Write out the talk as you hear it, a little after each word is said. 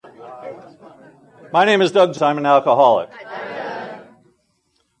My name is Doug. I'm an alcoholic.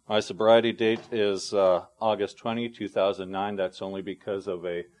 My sobriety date is August 20, 2009. That's only because of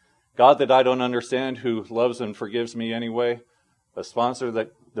a God that I don't understand who loves and forgives me anyway, a sponsor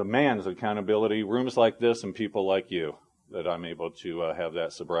that demands accountability, rooms like this and people like you, that I'm able to have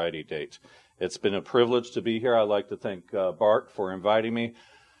that sobriety date. It's been a privilege to be here. I'd like to thank Bart for inviting me.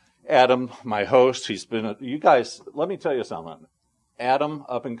 Adam, my host, you guys, let me tell you something. Adam,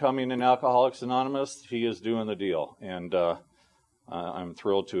 up and coming in Alcoholics Anonymous, he is doing the deal. And I'm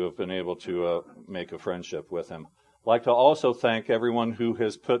thrilled to have been able to make a friendship with him. I'd like to also thank everyone who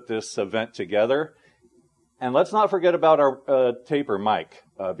has put this event together. And let's not forget about our taper, Mike,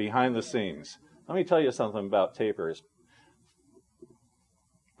 behind the scenes. Let me tell you something about tapers.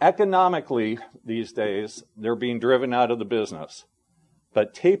 Economically, these days, they're being driven out of the business.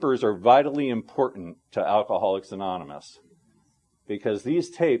 But tapers are vitally important to Alcoholics Anonymous because these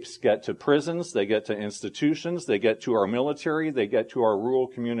tapes get to prisons, they get to institutions, they get to our military, they get to our rural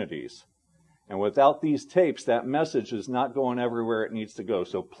communities. And without these tapes, that message is not going everywhere it needs to go.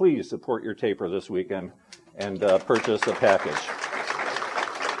 So please support your taper this weekend and purchase a package.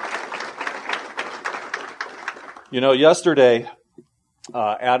 You know, yesterday,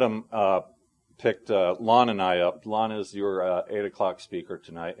 Adam picked Lon and I up. Lon is your 8 o'clock speaker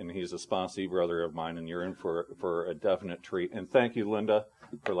tonight, and he's a sponsee brother of mine, and you're in for a definite treat. And thank you, Linda,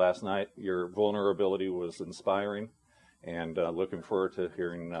 for last night. Your vulnerability was inspiring, and looking forward to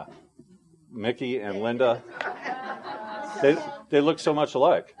hearing Mickey and Linda. They look so much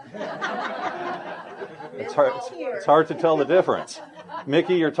alike. It's hard to tell the difference.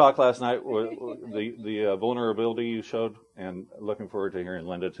 Mickey, your talk last night, the vulnerability you showed, and looking forward to hearing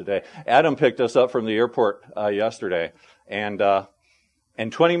Linda today. Adam picked us up from the airport yesterday, and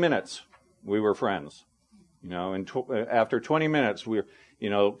in 20 minutes, we were friends. You know, and after 20 minutes, we were,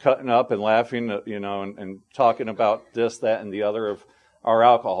 cutting up and laughing, and talking about this, that, and the other of our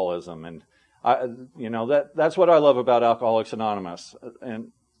alcoholism. And, that's what I love about Alcoholics Anonymous,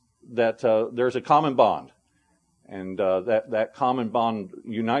 and that there's a common bond. And that common bond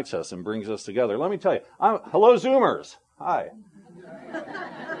unites us and brings us together. Let me tell you, hello, Zoomers. Hi.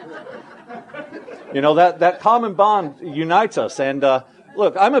 That common bond unites us. And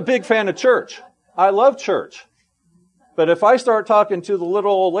look, I'm a big fan of church. I love church. But if I start talking to the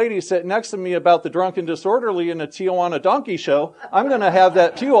little old lady sitting next to me about the drunk and disorderly in a Tijuana donkey show, I'm going to have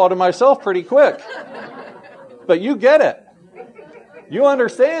that pew all to myself pretty quick. But you get it. You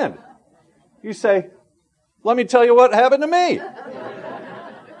understand. You say, let me tell you what happened to me.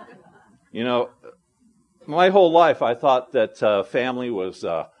 My whole life I thought that family was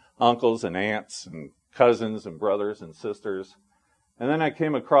uncles and aunts and cousins and brothers and sisters. And then I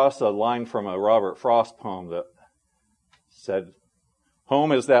came across a line from a Robert Frost poem that said,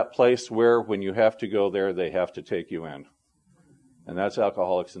 home is that place where when you have to go there, they have to take you in. And that's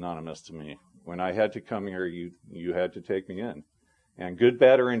Alcoholics Anonymous to me. When I had to come here, you had to take me in. And good,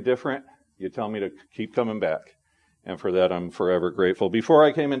 bad, or indifferent, you tell me to keep coming back. And for that, I'm forever grateful. Before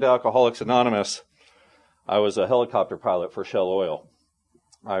I came into Alcoholics Anonymous, I was a helicopter pilot for Shell Oil.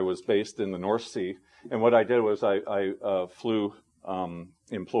 I was based in the North Sea. And what I did was I flew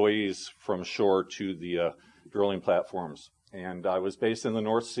employees from shore to the drilling platforms. And I was based in the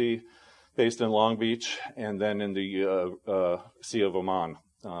North Sea, based in Long Beach, and then in the Sea of Oman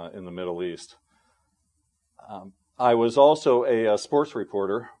in the Middle East. I was also a sports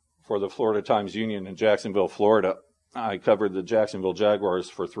reporter for the Florida Times-Union in Jacksonville, Florida. I covered the Jacksonville Jaguars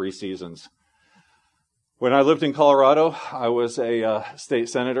for 3 seasons. When I lived in Colorado, I was a state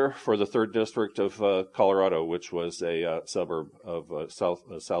senator for the 3rd District of Colorado, which was a suburb of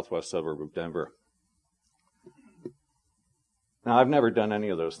southwest suburb of Denver. Now, I've never done any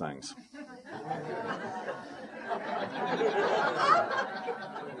of those things.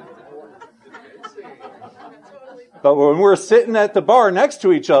 But when we're sitting at the bar next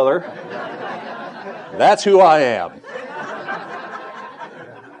to each other, that's who I am.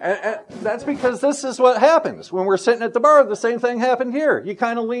 And that's because this is what happens. When we're sitting at the bar, the same thing happened here. You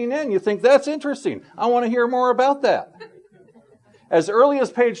kind of lean in. You think, that's interesting. I want to hear more about that. As early as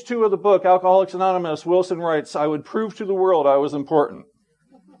page 2 of the book, Alcoholics Anonymous, Wilson writes, I would prove to the world I was important.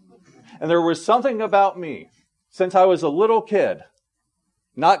 And there was something about me, since I was a little kid,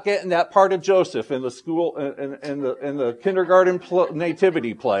 not getting that part of Joseph in the school, in the kindergarten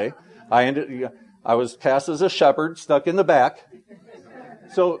nativity play. I was cast as a shepherd, stuck in the back.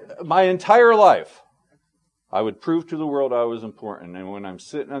 So my entire life, I would prove to the world I was important. And when I'm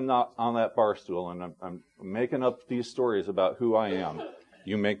sitting on that bar stool and I'm making up these stories about who I am,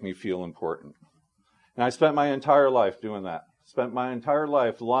 you make me feel important. And I spent my entire life doing that. Spent my entire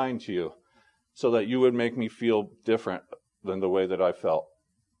life lying to you so that you would make me feel different than the way that I felt.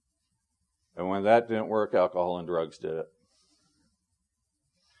 And when that didn't work, alcohol and drugs did it.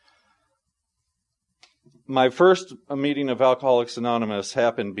 My first meeting of Alcoholics Anonymous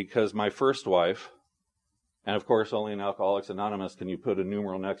happened because my first wife, and of course only in Alcoholics Anonymous can you put a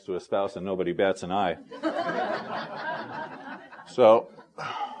numeral next to a spouse and nobody bats an eye. So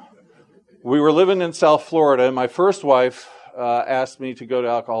we were living in South Florida, and my first wife asked me to go to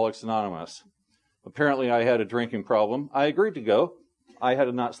Alcoholics Anonymous. Apparently I had a drinking problem. I agreed to go. I had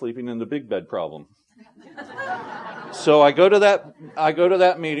a not sleeping in the big bed problem. So I go to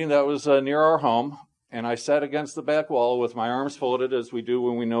that meeting that was near our home, and I sat against the back wall with my arms folded, as we do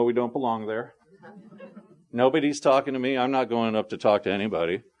when we know we don't belong there. Nobody's talking to me. I'm not going up to talk to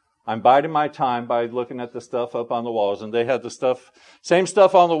anybody. I'm biding my time by looking at the stuff up on the walls, and they had the same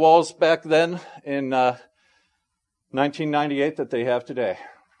stuff on the walls back then in 1998 that they have today.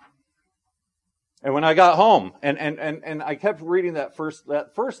 And when I got home, and I kept reading that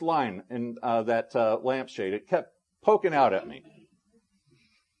first line in that lampshade, it kept poking out at me.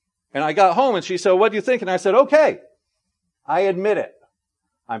 And I got home, and she said, "What do you think?" And I said, "Okay, I admit it.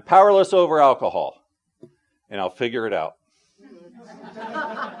 I'm powerless over alcohol, and I'll figure it out."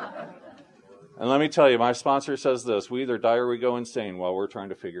 And let me tell you, my sponsor says this: we either die or we go insane while we're trying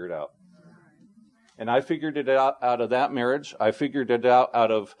to figure it out. And I figured it out of that marriage. I figured it out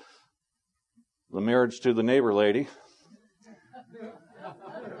of the marriage to the neighbor lady.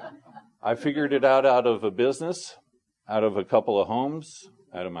 I figured it out of a business, out of a couple of homes,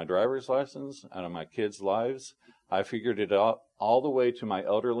 out of my driver's license, out of my kids' lives. I figured it out all the way to my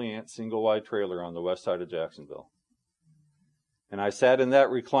elderly aunt's single-wide trailer on the west side of Jacksonville. And I sat in that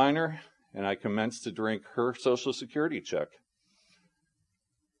recliner, and I commenced to drink her Social Security check.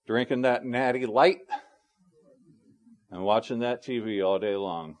 Drinking that Natty Light and watching that TV all day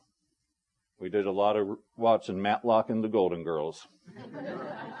long. We did a lot of watching Matlock and the Golden Girls.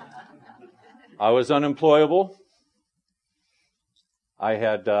 I was unemployable. I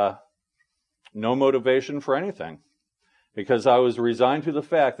had no motivation for anything because I was resigned to the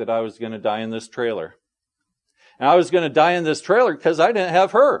fact that I was going to die in this trailer. And I was going to die in this trailer because I didn't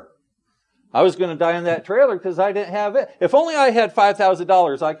have her. I was going to die in that trailer because I didn't have it. If only I had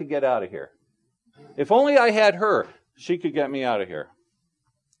 $5,000, I could get out of here. If only I had her, she could get me out of here.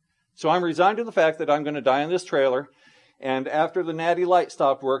 So I'm resigned to the fact that I'm going to die in this trailer. And after the Natty Light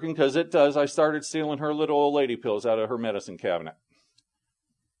stopped working, because it does, I started stealing her little old lady pills out of her medicine cabinet.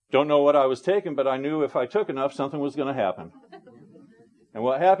 Don't know what I was taking, but I knew if I took enough, something was going to happen. And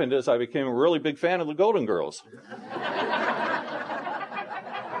what happened is I became a really big fan of the Golden Girls.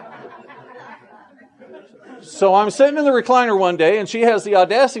 So I'm sitting in the recliner one day, and she has the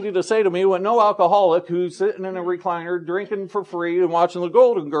audacity to say to me what no alcoholic who's sitting in a recliner drinking for free and watching the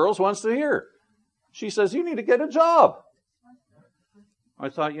Golden Girls wants to hear. She says, "You need to get a job." I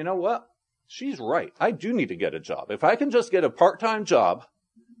thought, you know what? She's right. I do need to get a job. If I can just get a part-time job,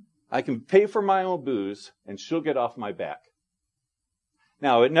 I can pay for my own booze, and she'll get off my back.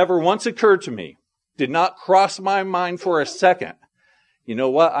 Now, it never once occurred to me, did not cross my mind for a second, you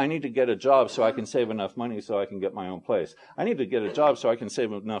know what? I need to get a job so I can save enough money so I can get my own place. I need to get a job so I can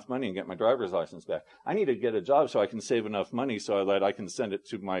save enough money and get my driver's license back. I need to get a job so I can save enough money so that I can send it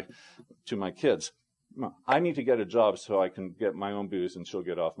to my kids. I need to get a job so I can get my own booze and she'll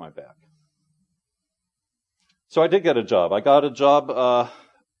get off my back. So I did get a job. I got a job,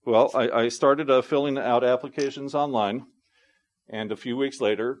 I started filling out applications online, and a few weeks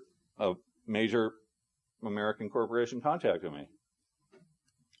later, a major American corporation contacted me.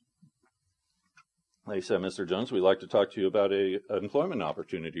 They said, "Mr. Jones, we'd like to talk to you about an employment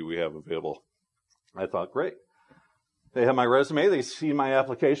opportunity we have available." I thought, great. They have my resume. They see my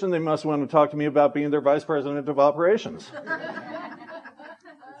application. They must want to talk to me about being their vice president of operations.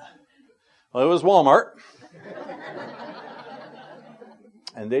 Well, it was Walmart.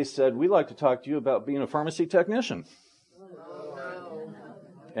 And they said, "We'd like to talk to you about being a pharmacy technician."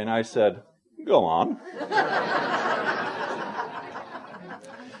 And I said, "Go on."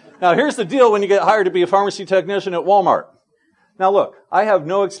 Now, here's the deal when you get hired to be a pharmacy technician at Walmart. Now, look, I have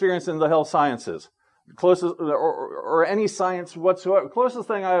no experience in the health sciences, closest or any science whatsoever. Closest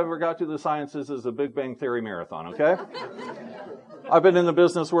thing I ever got to the sciences is a Big Bang Theory marathon, okay? I've been in the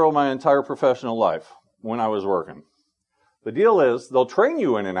business world my entire professional life when I was working. The deal is they'll train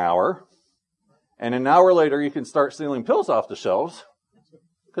you in an hour, and an hour later you can start stealing pills off the shelves,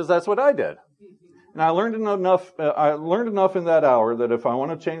 because that's what I did. And I learned enough in that hour that if I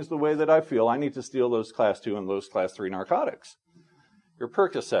want to change the way that I feel, I need to steal those class 2 and those class 3 narcotics. Your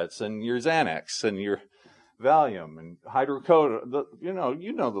Percocets and your Xanax and your Valium and hydrocodone.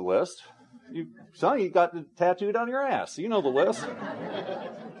 You know the list. Some of you got it tattooed on your ass. You know the list.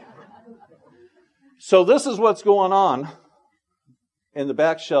 So this is what's going on in the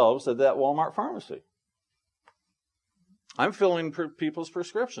back shelves of that Walmart pharmacy. I'm filling people's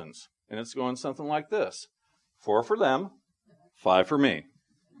prescriptions, and it's going something like this. 4 for them, 5 for me.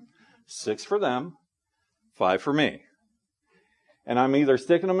 6 for them, 5 for me. And I'm either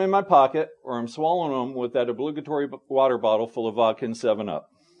sticking them in my pocket or I'm swallowing them with that obligatory water bottle full of vodka and 7-Up.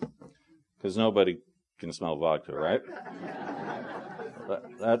 Because nobody can smell vodka, right?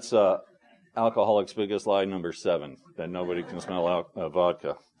 That's alcoholic's biggest lie number 7, that nobody can smell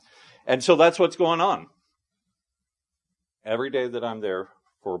vodka. And so that's what's going on. Every day that I'm there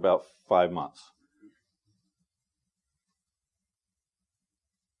for about 5 months.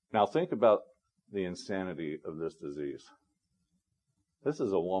 Now think about the insanity of this disease. This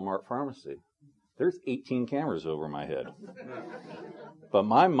is a Walmart pharmacy. There's 18 cameras over my head. But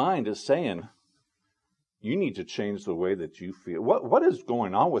my mind is saying, you need to change the way that you feel. What is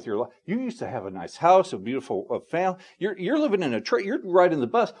going on with your life? You used to have a nice house, a beautiful family. You're living in a tree. You're riding the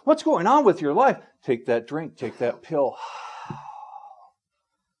bus. What's going on with your life? Take that drink. Take that pill.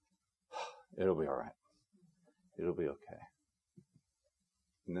 It'll be all right. It'll be okay.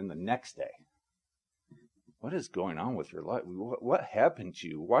 And then the next day, what is going on with your life? What happened to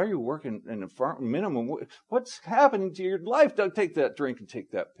you? Why are you working in a minimum? What's happening to your life? Don't take that drink and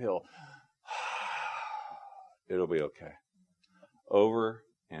take that pill. It'll be okay. Over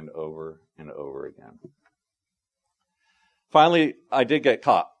and over and over again. Finally, I did get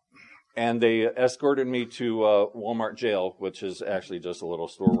caught. And they escorted me to Walmart jail, which is actually just a little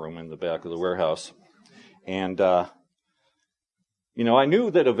storeroom in the back of the warehouse. And, I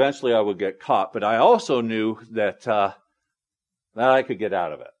knew that eventually I would get caught, but I also knew that that I could get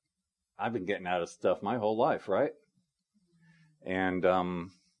out of it. I've been getting out of stuff my whole life, right? And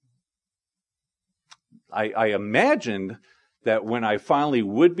I imagined that when I finally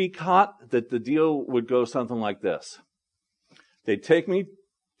would be caught, that the deal would go something like this. They'd take me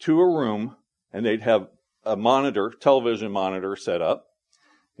to a room, and they'd have a television monitor set up.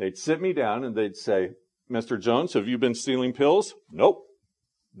 They'd sit me down, and they'd say, Mr. Jones, have you been stealing pills? Nope.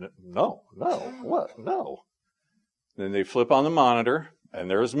 No. What? No. Then they'd flip on the monitor, and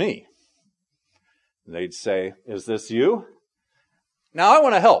there's me. And they'd say, is this you? Now, I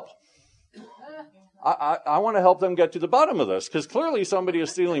want to help. I want to help them get to the bottom of this, because clearly somebody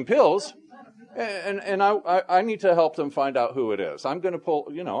is stealing pills. And I need to help them find out who it is. I'm going to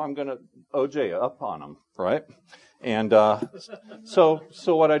I'm going to OJ up on them, right? And so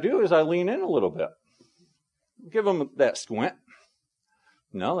what I do is I lean in a little bit. Give them that squint.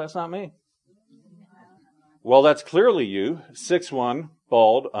 No, that's not me. Well, that's clearly you. 6'1",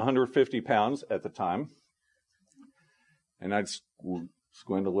 bald, 150 pounds at the time. And I'd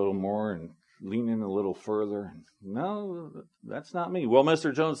squint a little more and lean in a little further. No, that's not me. Well,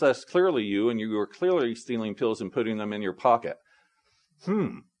 Mr. Jones, that's clearly you, and you were clearly stealing pills and putting them in your pocket.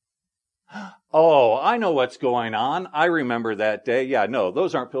 Oh, I know what's going on. I remember that day. Yeah, no,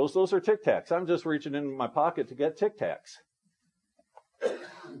 those aren't pills. Those are Tic Tacs. I'm just reaching in my pocket to get Tic Tacs.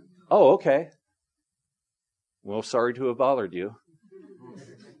 Oh, okay. Well, sorry to have bothered you.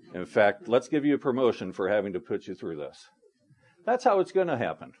 In fact, let's give you a promotion for having to put you through this. That's how it's going to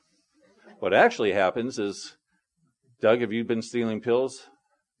happen. What actually happens is, Doug, have you been stealing pills?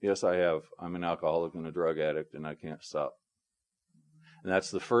 Yes, I have. I'm an alcoholic and a drug addict, and I can't stop. And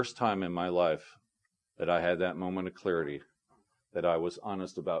that's the first time in my life that I had that moment of clarity, that I was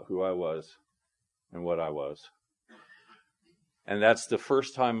honest about who I was and what I was. And that's the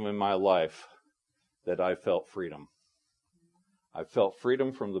first time in my life that I felt freedom. I felt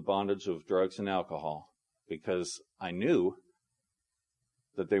freedom from the bondage of drugs and alcohol, because I knew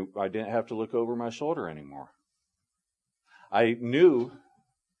that I didn't have to look over my shoulder anymore. I knew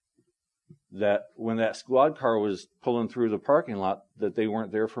that when that squad car was pulling through the parking lot, that they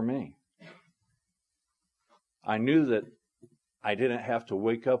weren't there for me. I knew that I didn't have to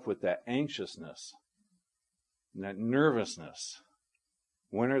wake up with that anxiousness and that nervousness.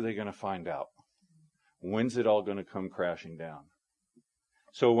 When are they going to find out? When's it all going to come crashing down?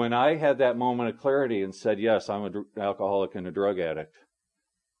 So when I had that moment of clarity and said, yes, I'm an alcoholic and a drug addict,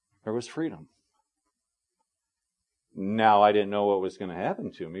 there was freedom. Now, I didn't know what was going to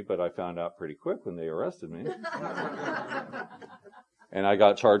happen to me, but I found out pretty quick when they arrested me. And I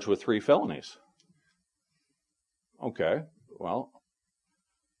got charged with 3 felonies. Okay, well,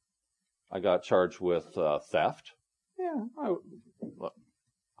 I got charged with theft. Yeah,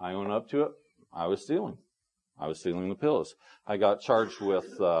 I own up to it. I was stealing. I was stealing the pills. I got charged with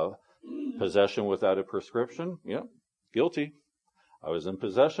possession without a prescription. Yep, guilty. I was in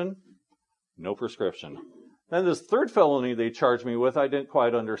possession. no prescription. Then this third felony they charged me with, I didn't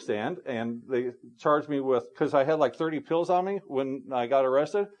quite understand. And they charged me with, because I had like 30 pills on me when I got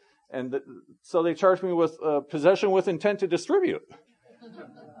arrested. And so they charged me with possession with intent to distribute.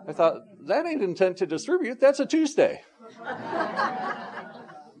 I thought, that ain't intent to distribute. That's a Tuesday.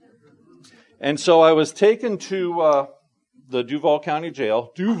 And so I was taken to the Duval County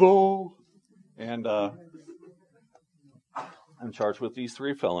Jail. Duval! And I'm charged with these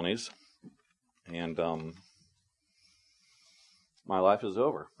 3 felonies. And my life is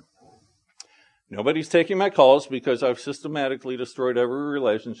over. Nobody's taking my calls because I've systematically destroyed every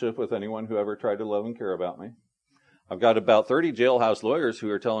relationship with anyone who ever tried to love and care about me. I've got about 30 jailhouse lawyers who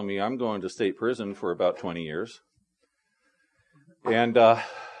are telling me I'm going to state prison for about 20 years. And I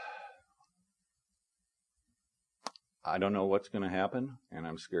don't know what's going to happen, and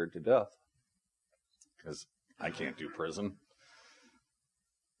I'm scared to death because I can't do prison.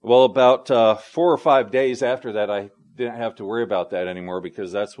 Well, about 4 or 5 days after that, I didn't have to worry about that anymore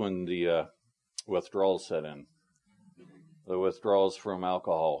because that's when the withdrawals set in. The withdrawals from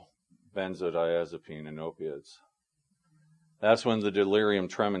alcohol, benzodiazepine, and opiates. That's when the delirium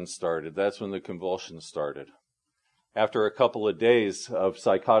tremens started. That's when the convulsions started. After a couple of days of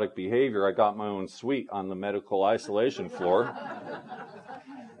psychotic behavior, I got my own suite on the medical isolation floor.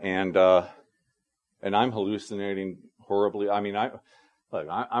 And I'm hallucinating horribly. I mean,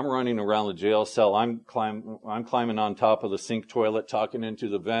 I'm running around the jail cell. I'm climbing on top of the sink toilet, talking into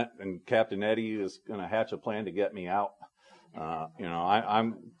the vent, and Captain Eddie is going to hatch a plan to get me out.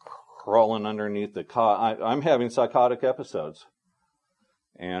 I'm crawling underneath the cot. I'm having psychotic episodes.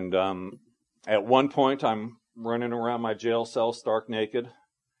 And at one point, I'm running around my jail cell stark naked,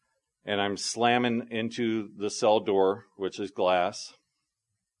 and I'm slamming into the cell door, which is glass.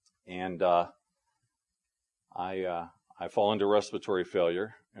 And I fall into respiratory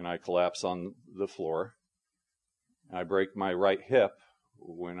failure, and I collapse on the floor. I break my right hip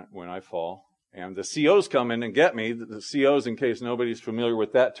when I fall. And the COs come in and get me. The COs, in case nobody's familiar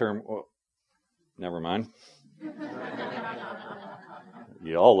with that term, well, never mind.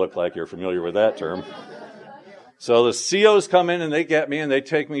 You all look like you're familiar with that term. So the COs come in and they get me and they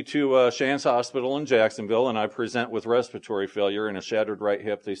take me to Shands Hospital in Jacksonville, and I present with respiratory failure and a shattered right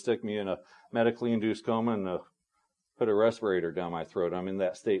hip. They stick me in a medically induced coma and put a respirator down my throat. I'm in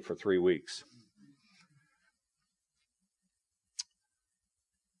that state for 3 weeks.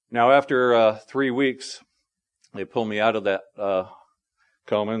 Now, after 3 weeks, they pull me out of that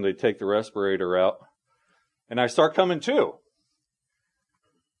coma and they take the respirator out, and I start coming to.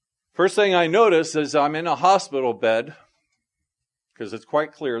 First thing I notice is I'm in a hospital bed, because it's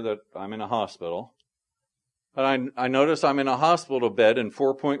quite clear that I'm in a hospital. But I notice I'm in a hospital bed in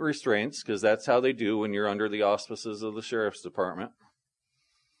 4-point restraints, because that's how they do when you're under the auspices of the sheriff's department.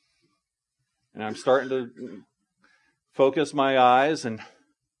 And I'm starting to focus my eyes, and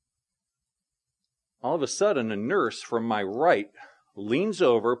all of a sudden, a nurse from my right leans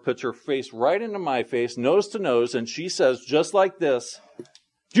over, puts her face right into my face, nose to nose, and she says, just like this,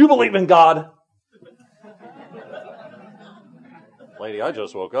 "Do you believe in God?" Lady, I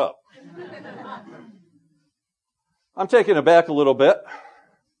just woke up. I'm taken aback a little bit.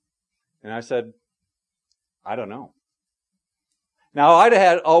 And I said, I don't know. Now,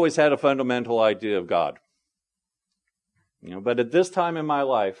 I'd always had a fundamental idea of God. But at this time in my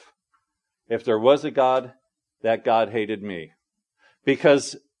life, if there was a God, that God hated me.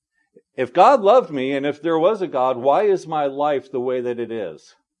 Because if God loved me, and if there was a God, why is my life the way that it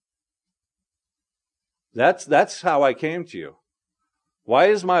is? That's how I came to you. Why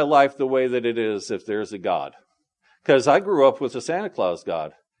is my life the way that it is if there's a God? Because I grew up with a Santa Claus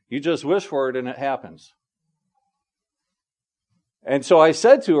God. You just wish for it and it happens. And so I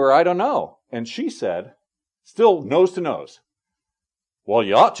said to her, I don't know. And she said, still nose to nose, well,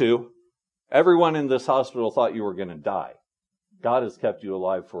 you ought to. Everyone in this hospital thought you were going to die. God has kept you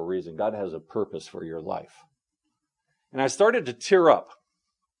alive for a reason. God has a purpose for your life. And I started to tear up.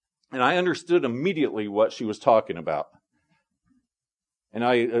 And I understood immediately what she was talking about. And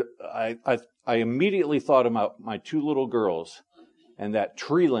I immediately thought about my 2 little girls and that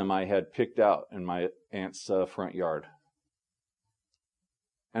tree limb I had picked out in my aunt's front yard.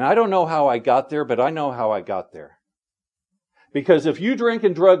 And I don't know how I got there, but I know how I got there. Because if you drink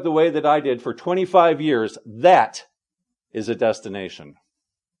and drug the way that I did for 25 years, that is a destination.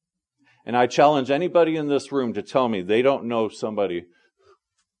 And I challenge anybody in this room to tell me they don't know somebody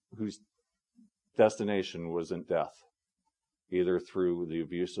whose destination wasn't death, either through the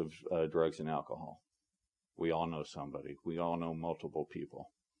abuse of drugs and alcohol. We all know somebody. We all know multiple people.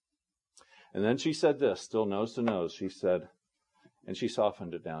 And then she said this, still nose to nose. She said, And she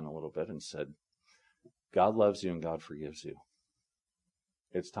softened it down a little bit and said, God loves you and God forgives you.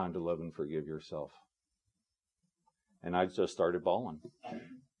 It's time to love and forgive yourself. And I just started bawling.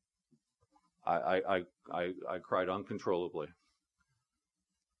 I cried uncontrollably.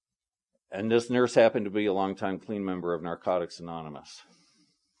 And this nurse happened to be a longtime clean member of Narcotics Anonymous.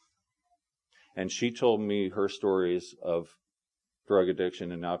 And she told me her stories of drug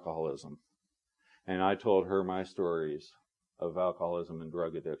addiction and alcoholism. And I told her my stories of alcoholism and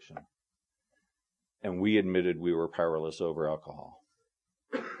drug addiction. And we admitted we were powerless over alcohol.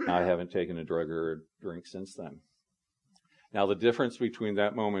 I haven't taken a drug or a drink since then. Now, the difference between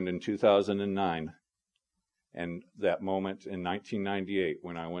that moment in 2009 and that moment in 1998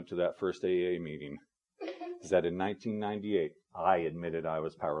 when I went to that first AA meeting is that in 1998, I admitted I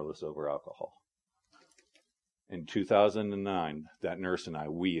was powerless over alcohol. In 2009, that nurse and I,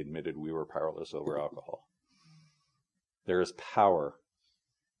 we admitted we were powerless over alcohol. There is power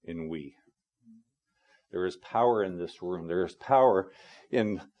in we. There is power in this room. There is power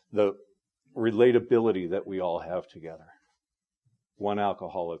in the relatability that we all have together. One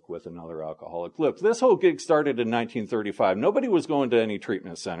alcoholic with another alcoholic. Look, this whole gig started in 1935. Nobody was going to any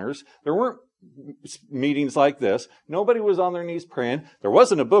treatment centers. There weren't meetings like this. Nobody was on their knees praying. There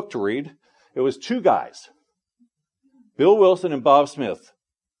wasn't a book to read. It was two guys, Bill Wilson and Bob Smith,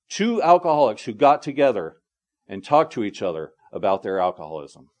 two alcoholics who got together and talked to each other about their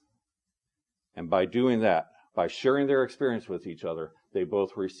alcoholism. And by doing that, by sharing their experience with each other, they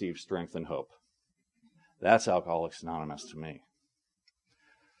both received strength and hope. That's Alcoholics Anonymous to me.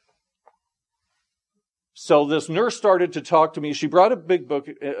 So this nurse started to talk to me. She brought a big book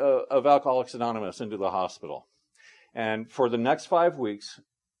of Alcoholics Anonymous into the hospital. And for the next 5 weeks,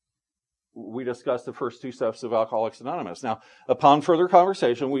 we discussed the first 2 steps of Alcoholics Anonymous. Now, upon further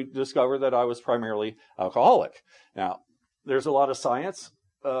conversation, we discovered that I was primarily alcoholic. Now, there's a lot of science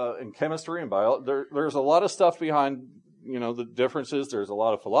and chemistry and biology. There's a lot of stuff behind, the differences. There's a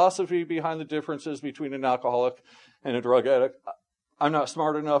lot of philosophy behind the differences between an alcoholic and a drug addict. I'm not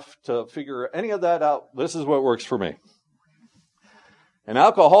smart enough to figure any of that out. This is what works for me. An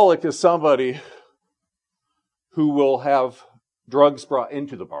alcoholic is somebody who will have drugs brought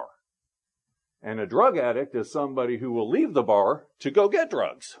into the bar. And a drug addict is somebody who will leave the bar to go get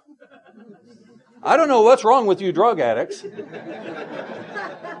drugs. I don't know what's wrong with you drug addicts.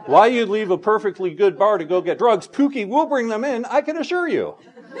 Why you'd leave a perfectly good bar to go get drugs. Pookie will bring them in, I can assure you.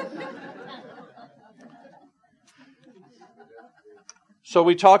 So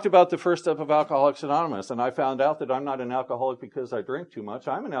we talked about the first step of Alcoholics Anonymous, and I found out that I'm not an alcoholic because I drink too much.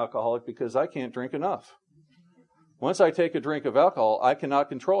 I'm an alcoholic because I can't drink enough. Once I take a drink of alcohol, I cannot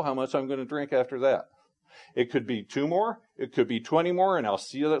control how much I'm going to drink after that. It could be 2 more, it could be 20 more, and I'll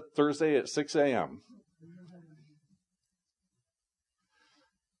see you Thursday at 6 a.m.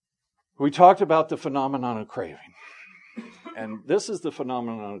 We talked about the phenomenon of craving. And this is the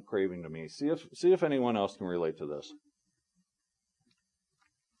phenomenon of craving to me. See if anyone else can relate to this.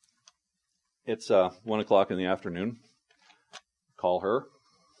 It's 1 o'clock in the afternoon. Call her.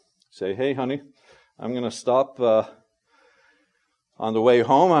 Say, hey, honey, I'm going to stop on the way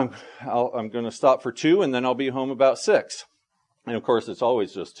home. I'm going to stop for 2, and then I'll be home about 6. And of course, it's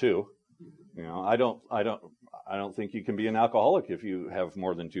always just 2. I don't think you can be an alcoholic if you have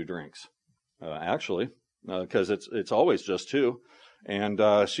more than 2 drinks. Actually, because it's always just 2.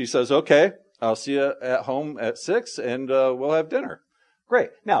 And she says, okay, I'll see you at home at 6, and we'll have dinner.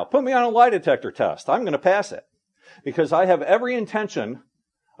 Great. Now, put me on a lie detector test. I'm going to pass it because I have every intention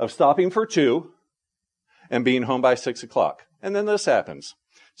of stopping for 2 and being home by 6 o'clock. And then this happens.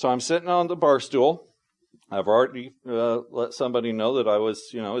 So I'm sitting on the bar stool. I've already let somebody know that I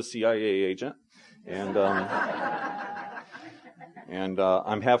was, a CIA agent. And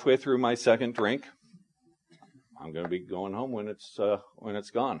I'm halfway through my second drink. I'm going to be going home when it's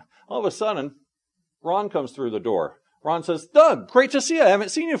gone. All of a sudden, Ron comes through the door. Ron says, Doug, great to see you. I haven't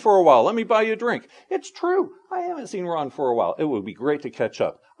seen you for a while. Let me buy you a drink. It's true. I haven't seen Ron for a while. It would be great to catch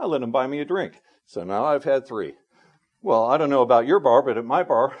up. I let him buy me a drink. So now I've had 3. Well, I don't know about your bar, but at my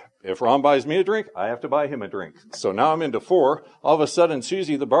bar, if Ron buys me a drink, I have to buy him a drink. So now I'm into 4. All of a sudden,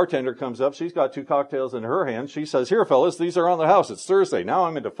 Susie, the bartender, comes up. She's got 2 cocktails in her hand. She says, here, fellas, these are on the house. It's Thursday. Now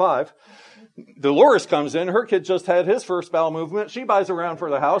I'm into 5. Dolores comes in. Her kid just had his first bowel movement. She buys a round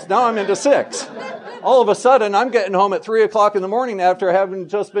for the house. Now I'm into 6. All of a sudden, I'm getting home at 3 o'clock in the morning after having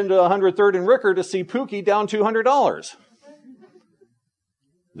just been to 103rd and Ricker to see Pookie down $200.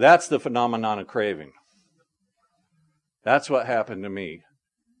 That's the phenomenon of craving. That's what happened to me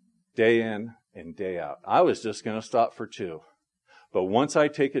day in and day out. I was just going to stop for 2. But once I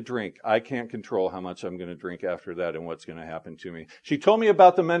take a drink, I can't control how much I'm going to drink after that and what's going to happen to me. She told me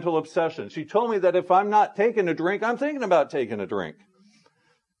about the mental obsession. She told me that if I'm not taking a drink, I'm thinking about taking a drink.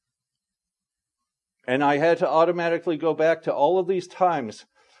 And I had to automatically go back to all of these times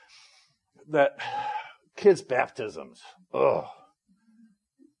that kids' baptisms,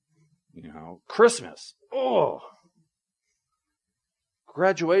 Christmas,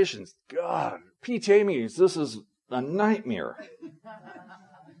 graduations, God, PTA meetings, this is a nightmare.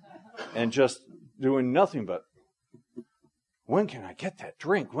 And just doing nothing but, when can I get that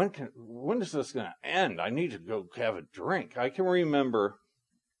drink? When is this going to end? I need to go have a drink. I can remember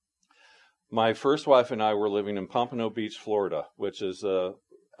my first wife and I were living in Pompano Beach, Florida, which is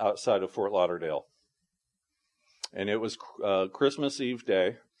outside of Fort Lauderdale. And it was Christmas Eve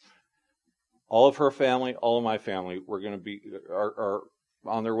day. All of her family, all of my family were going to be are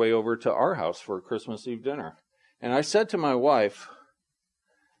on their way over to our house for Christmas Eve dinner. And I said to my wife,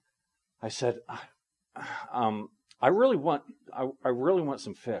 I really want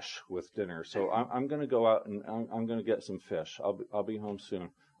some fish with dinner. So I'm going to go out and I'm going to get some fish. I'll be home soon.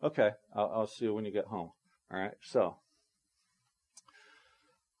 Okay, I'll see you when you get home. All right. So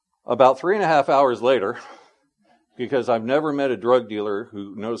about 3.5 hours later, because I've never met a drug dealer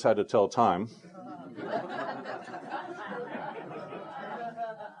who knows how to tell time,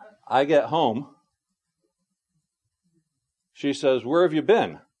 I get home. She says, "Where have you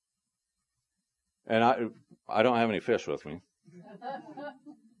been?" And I don't have any fish with me.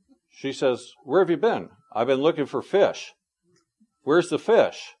 She says, "Where have you been?" "I've been looking for fish." "Where's the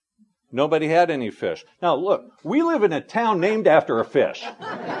fish?" Nobody had any fish. Now look, we live in a town named after a fish.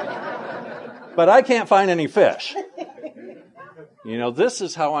 But I can't find any fish. This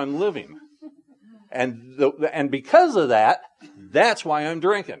is how I'm living. And because of that, that's why I'm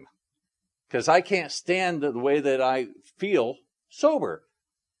drinking. Because I can't stand the way that I feel sober.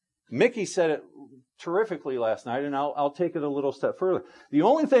 Mickey said it terrifically last night, and I'll take it a little step further. The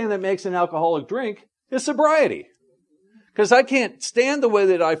only thing that makes an alcoholic drink is sobriety. Because I can't stand the way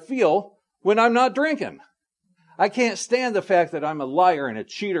that I feel when I'm not drinking. I can't stand the fact that I'm a liar and a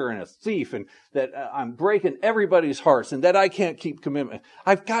cheater and a thief and that I'm breaking everybody's hearts and that I can't keep commitment.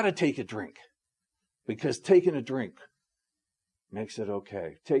 I've got to take a drink. Because taking a drink makes it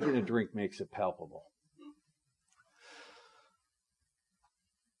okay. Taking a drink makes it palpable.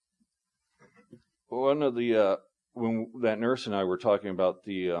 One of the when that nurse and I were talking about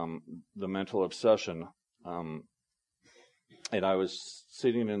the mental obsession, and I was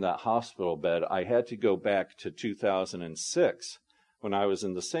sitting in that hospital bed, I had to go back to 2006 when I was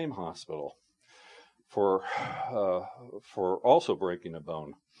in the same hospital for also breaking a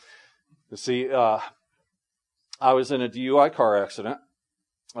bone. You see, I was in a DUI car accident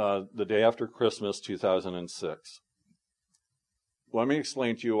the day after Christmas 2006. Let me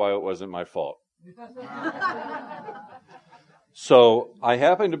explain to you why it wasn't my fault. So I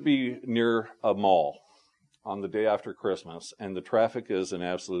happened to be near a mall on the day after Christmas, and the traffic is an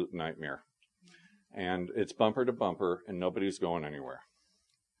absolute nightmare. And it's bumper to bumper, and nobody's going anywhere.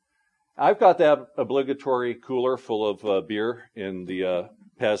 I've got that obligatory cooler full of beer in the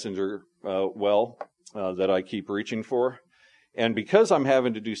passenger well that I keep reaching for. And because I'm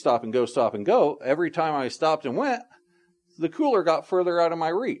having to do stop and go, every time I stopped and went, the cooler got further out of my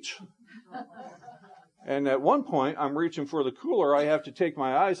reach. And at one point, I'm reaching for the cooler. I have to take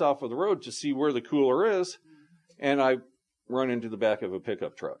my eyes off of the road to see where the cooler is. And I run into the back of a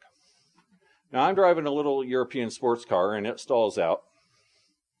pickup truck. Now, I'm driving a little European sports car, and it stalls out.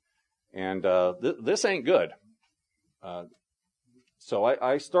 And this ain't good. So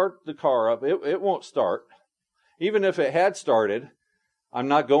I start the car up. It won't start. Even if it had started, I'm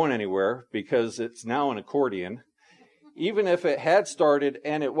not going anywhere because it's now an accordion. Even if it had started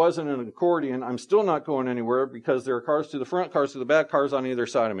and it wasn't an accordion, I'm still not going anywhere because there are cars to the front, cars to the back, cars on either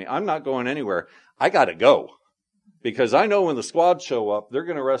side of me. I'm not going anywhere. I got to go because I know when the squad show up, they're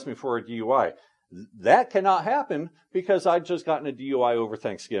going to arrest me for a DUI. That cannot happen because I just gotten a DUI over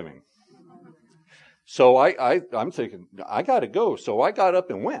Thanksgiving. So I'm thinking, I got to go. So I got up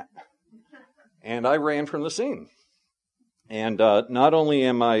and went. And I ran from the scene. And not only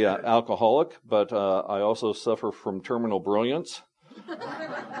am I alcoholic, but I also suffer from terminal brilliance.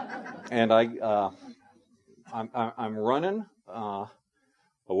 And I'm running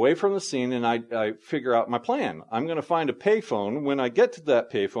away from the scene, and I figure out my plan. I'm going to find a payphone. When I get to that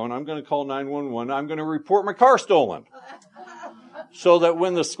payphone, I'm going to call 911. I'm going to report my car stolen. So that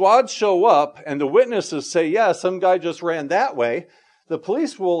when the squads show up and the witnesses say, yeah, some guy just ran that way, the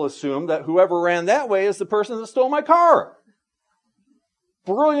police will assume that whoever ran that way is the person that stole my car.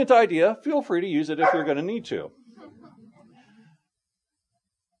 Brilliant idea. Feel free to use it if you're going to need to.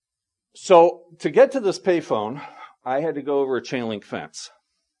 So to get to this payphone, I had to go over a chain link fence.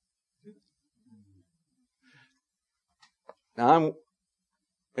 Now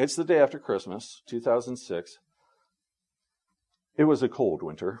it's the day after Christmas, 2006. It was a cold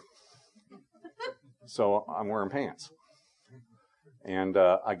winter, so I'm wearing pants. And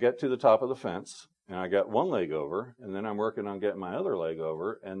I get to the top of the fence, and I got one leg over, and then I'm working on getting my other leg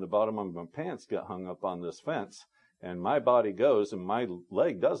over, and the bottom of my pants get hung up on this fence, and my body goes, and my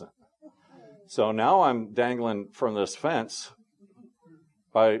leg doesn't. So now I'm dangling from this fence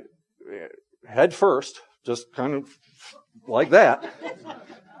by head first, just kind of like that.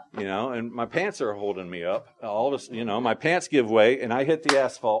 And my pants are holding me up. All this, my pants give way, and I hit the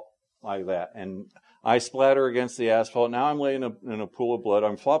asphalt like that, and I splatter against the asphalt. Now I'm laying in a pool of blood.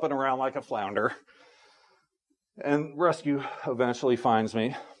 I'm flopping around like a flounder, and rescue eventually finds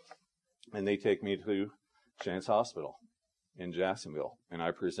me, and they take me to Chance Hospital in Jacksonville, and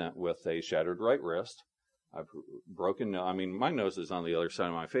I present with a shattered right wrist. I've broken. My nose is on the other side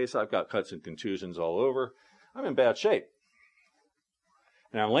of my face. I've got cuts and contusions all over. I'm in bad shape.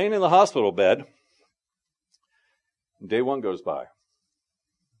 And I'm laying in the hospital bed. Day 1 goes by.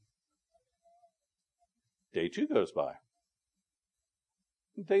 Day 2 goes by.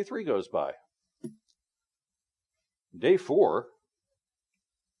 Day 3 goes by. Day 4,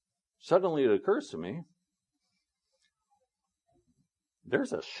 suddenly it occurs to me,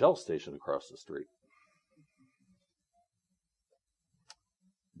 there's a Shell station across the street.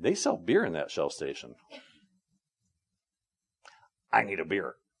 They sell beer in that Shell station. I need a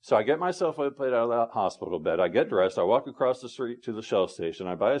beer. So I get myself out of that hospital bed. I get dressed. I walk across the street to the Shell station.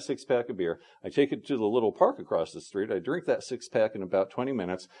 I buy a 6-pack of beer. I take it to the little park across the street. I drink that 6-pack in about 20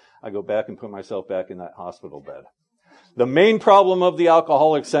 minutes. I go back and put myself back in that hospital bed. The main problem of the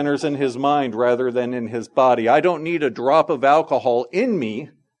alcoholic centers in his mind rather than in his body. I don't need a drop of alcohol in me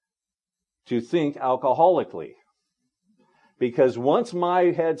to think alcoholically. Because once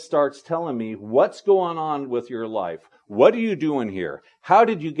my head starts telling me what's going on with your life, what are you doing here? How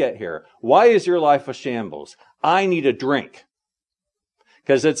did you get here? Why is your life a shambles? I need a drink.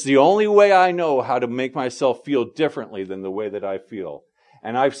 Because it's the only way I know how to make myself feel differently than the way that I feel.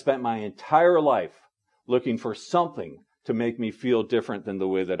 And I've spent my entire life looking for something to make me feel different than the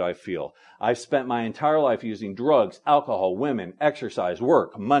way that I feel. I've spent my entire life using drugs, alcohol, women, exercise,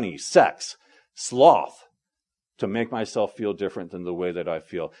 work, money, sex, sloth, to make myself feel different than the way that I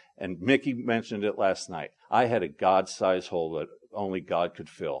feel. And Mickey mentioned it last night. I had a God-sized hole that only God could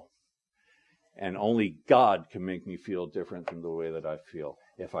fill. And only God can make me feel different than the way that I feel.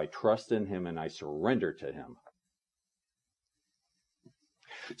 If I trust in Him and I surrender to Him.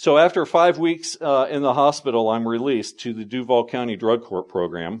 So after 5 weeks in the hospital, I'm released to the Duval County Drug Court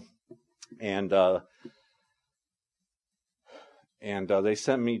program. And they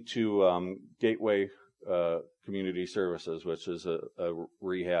sent me to Gateway Community Services, which is a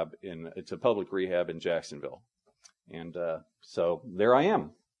rehab it's a public rehab in Jacksonville. And so there I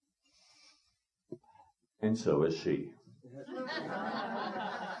am. And so is she.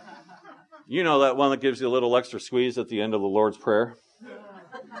 You know that one that gives you a little extra squeeze at the end of the Lord's Prayer?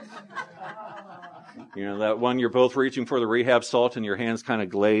 You know that one you're both reaching for the rehab salt and your hands kind of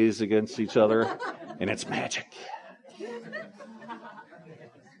glaze against each other? And it's magic.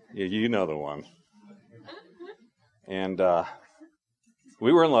 Yeah, you know the one. And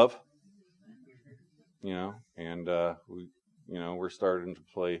we were in love, and we're starting to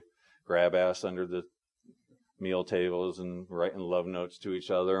play grab ass under the meal tables and writing love notes to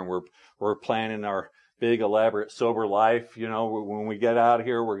each other, and we're planning our big elaborate sober life. When we get out of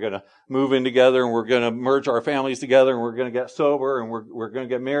here, we're going to move in together, and we're going to merge our families together, and we're going to get sober, and we're going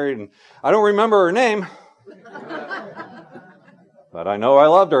to get married. And I don't remember her name, but I know I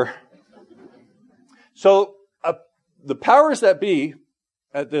loved her. So the powers that be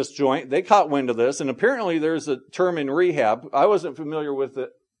at this joint, they caught wind of this, and apparently there's a term in rehab. I wasn't familiar with it.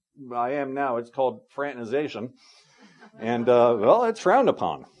 I am now. It's called fraternization. And, it's frowned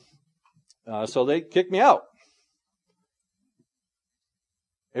upon. So they kicked me out.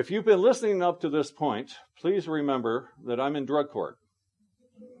 If you've been listening up to this point, please remember that I'm in drug court.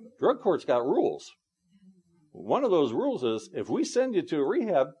 Drug court's got rules. One of those rules is if we send you to a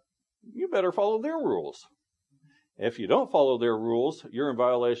rehab, you better follow their rules. If you don't follow their rules, you're in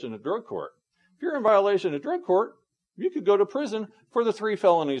violation of drug court. If you're in violation of drug court, you could go to prison for the 3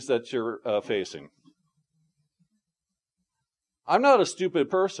 felonies that you're facing. I'm not a stupid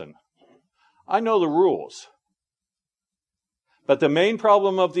person. I know the rules. But the main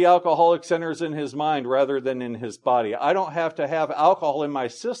problem of the alcoholic centers in his mind rather than in his body. I don't have to have alcohol in my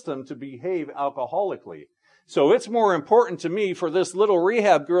system to behave alcoholically. So it's more important to me for this little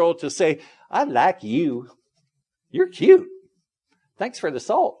rehab girl to say, I like you. You're cute. Thanks for the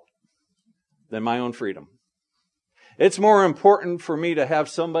salt. Than my own freedom. It's more important for me to have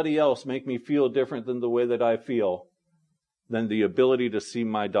somebody else make me feel different than the way that I feel than the ability to see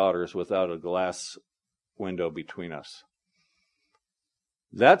my daughters without a glass window between us.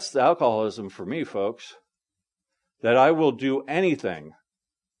 That's alcoholism for me, folks. That I will do anything,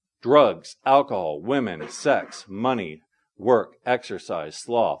 drugs, alcohol, women, sex, money, work, exercise,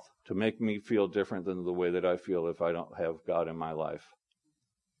 sloth, to make me feel different than the way that I feel if I don't have God in my life.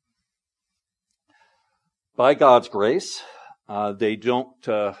 By God's grace, they don't,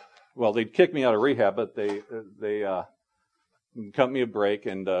 they'd kick me out of rehab, but they cut me a break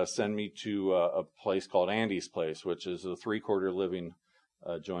and send me to a place called Andy's Place, which is a 3-quarter living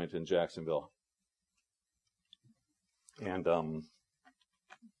joint in Jacksonville. And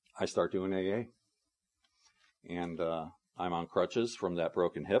I start doing AA. And I'm on crutches from that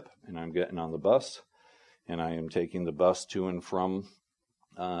broken hip, and I'm getting on the bus, and I am taking the bus to and from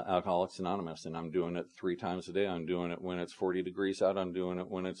Alcoholics Anonymous, and I'm doing it 3 times a day. I'm doing it when it's 40 degrees out. I'm doing it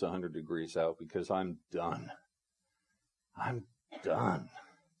when it's 100 degrees out, because I'm done. I'm done.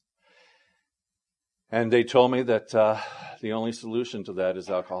 And they told me that the only solution to that is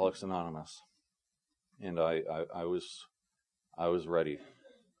Alcoholics Anonymous, and I was ready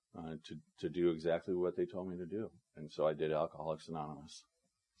to do exactly what they told me to do, and so I did Alcoholics Anonymous.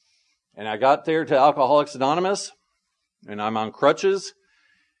 And I got there to Alcoholics Anonymous, and I'm on crutches.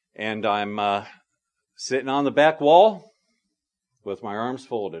 And I'm sitting on the back wall with my arms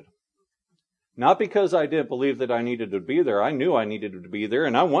folded. Not because I didn't believe that I needed to be there. I knew I needed to be there,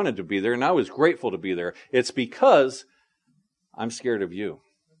 and I wanted to be there, and I was grateful to be there. It's because I'm scared of you.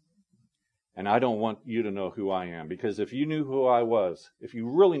 And I don't want you to know who I am. Because if you knew who I was, if you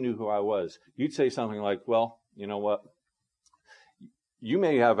really knew who I was, you'd say something like, well, you know what? You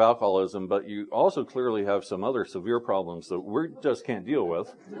may have alcoholism, but you also clearly have some other severe problems that we just can't deal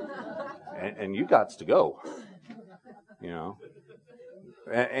with. And you got to go, you know.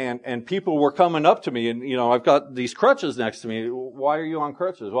 And people were coming up to me, and, you know, I've got these crutches next to me. Why are you on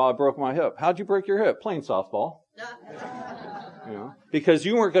crutches? Well, I broke my hip. How'd you break your hip? Playing softball. You know, because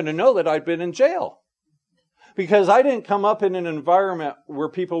you weren't going to know that I'd been in jail. Because I didn't come up in an environment where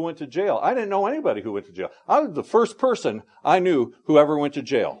people went to jail. I didn't know anybody who went to jail. I was the first person I knew who ever went to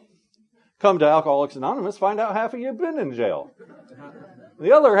jail. Come to Alcoholics Anonymous, find out half of you have been in jail.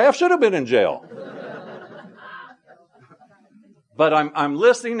 The other half should have been in jail. But I'm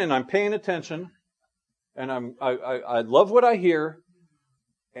listening and I'm paying attention, and I love what I hear,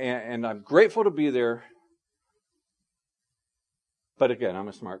 and I'm grateful to be there. But again, I'm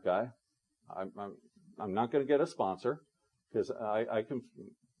a smart guy. I'm not going to get a sponsor, because I can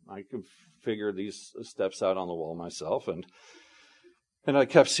figure these steps out on the wall myself, and I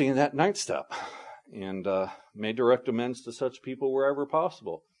kept seeing that 9th step, and made direct amends to such people wherever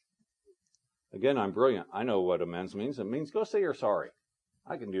possible. Again, I'm brilliant. I know what amends means. It means go say you're sorry.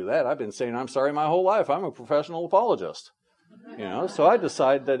 I can do that. I've been saying I'm sorry my whole life. I'm a professional apologist. You know, so I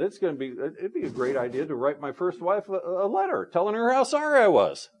decided that it'd be a great idea to write my first wife a letter telling her how sorry I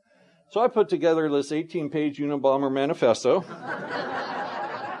was. So I put together this 18-page Unabomber manifesto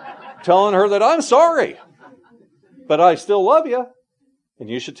telling her that I'm sorry, but I still love you, and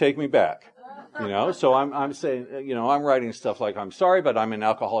you should take me back. You know, so I'm saying, you know, I'm writing stuff like, I'm sorry, but I'm in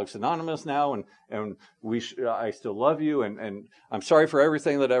Alcoholics Anonymous now, and I still love you, and I'm sorry for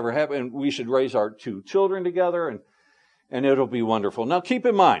everything that ever happened, and we should raise our 2 children together, and it'll be wonderful. Now, keep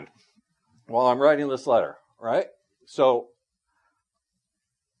in mind, while I'm writing this letter, right? So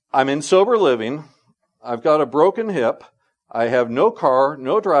I'm in sober living. I've got a broken hip. I have no car,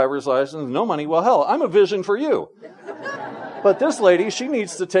 no driver's license, no money. Well, hell, I'm a vision for you. But this lady, she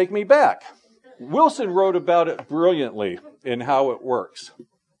needs to take me back. Wilson wrote about it brilliantly in how it works.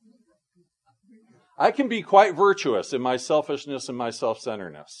 I can be quite virtuous in my selfishness and my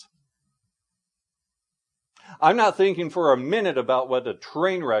self-centeredness. I'm not thinking for a minute about what a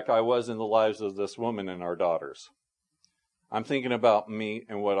train wreck I was in the lives of this woman and our daughters. I'm thinking about me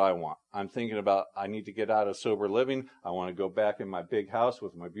and what I want. I'm thinking about, I need to get out of sober living. I want to go back in my big house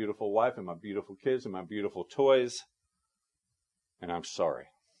with my beautiful wife and my beautiful kids and my beautiful toys. And I'm sorry.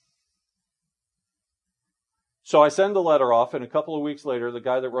 So I send the letter off, and a couple of weeks later, the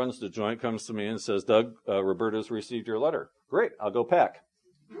guy that runs the joint comes to me and says, Doug, Roberta's received your letter. Great, I'll go pack.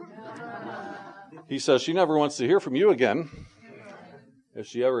 He says, she never wants to hear from you again. If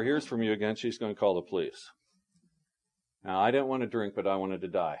she ever hears from you again, she's going to call the police. Now, I didn't want to drink, but I wanted to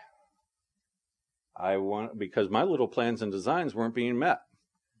die. Because my little plans and designs weren't being met.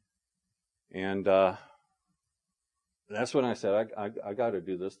 And that's when I said, I got to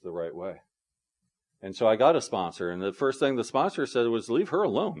do this the right way. And so I got a sponsor. And the first thing the sponsor said was, leave her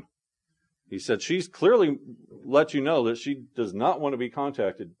alone. He said, she's clearly let you know that she does not want to be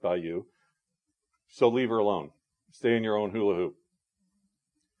contacted by you. So leave her alone. Stay in your own hula hoop.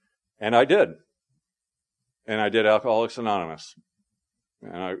 And I did. And I did Alcoholics Anonymous.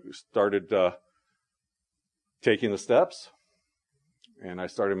 And I started taking the steps. And I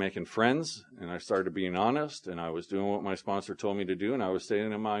started making friends. And I started being honest. And I was doing what my sponsor told me to do. And I was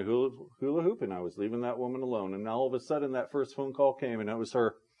staying in my hula hoop. And I was leaving that woman alone. And all of a sudden, that first phone call came. And it was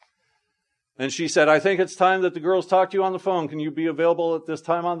her. And she said, I think it's time that the girls talk to you on the phone. Can you be available at this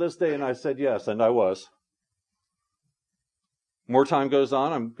time on this day? And I said, yes. And I was. More time goes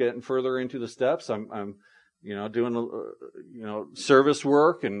on. I'm getting further into the steps. I'm doing, service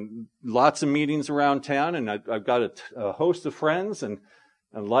work and lots of meetings around town. And I've got a host of friends and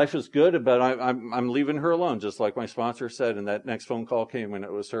life is good, but I'm leaving her alone, just like my sponsor said. And that next phone call came and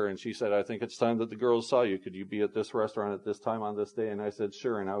it was her. And she said, I think it's time that the girls saw you. Could you be at this restaurant at this time on this day? And I said,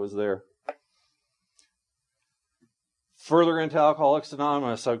 sure. And I was there. Further into Alcoholics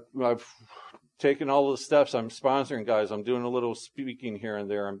Anonymous, I've taken all the steps. I'm sponsoring guys. I'm doing a little speaking here and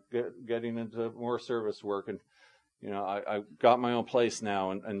there. I'm getting into more service work. And, I got my own place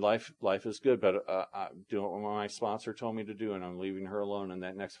now and life is good, but I'm doing what my sponsor told me to do, and I'm leaving her alone. And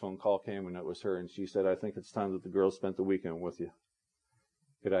that next phone call came and it was her. And she said, I think it's time that the girls spent the weekend with you.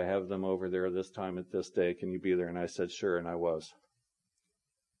 Could I have them over there this time at this day? Can you be there? And I said, sure. And I was.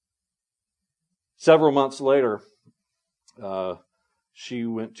 Several months later, she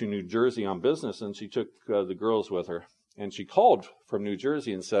went to New Jersey on business, and she took the girls with her. And she called from New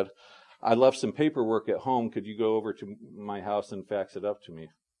Jersey and said, I left some paperwork at home. Could you go over to my house and fax it up to me?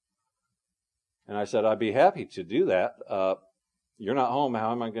 And I said, I'd be happy to do that. You're not home.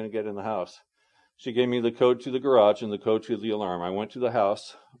 How am I going to get in the house? She gave me the code to the garage and the code to the alarm. I went to the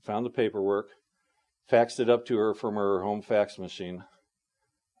house, found the paperwork, faxed it up to her from her home fax machine,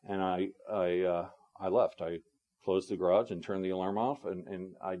 and I left. I closed the garage and turned the alarm off,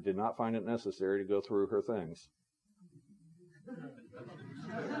 and I did not find it necessary to go through her things.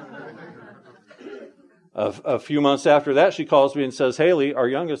 A few months after that, she calls me and says, Haley, our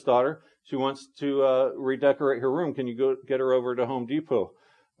youngest daughter, she wants to redecorate her room. Can you go get her over to Home Depot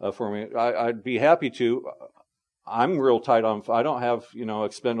for me? I'd be happy to. I'm real tight on, I don't have,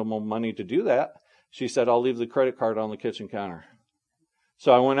 expendable money to do that. She said, I'll leave the credit card on the kitchen counter.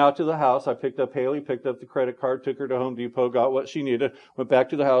 So I went out to the house. I picked up Haley, picked up the credit card, took her to Home Depot, got what she needed, went back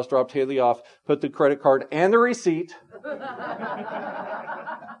to the house, dropped Haley off, put the credit card and the receipt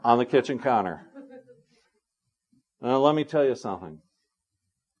on the kitchen counter. Now, let me tell you something.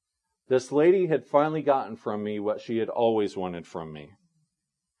 This lady had finally gotten from me what she had always wanted from me.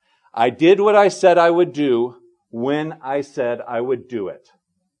 I did what I said I would do when I said I would do it.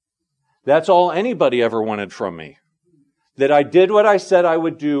 That's all anybody ever wanted from me. That I did what I said I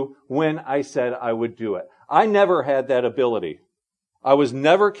would do when I said I would do it. I never had that ability. I was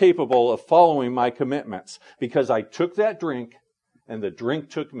never capable of following my commitments because I took that drink and the drink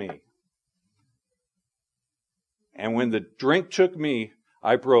took me. And when the drink took me,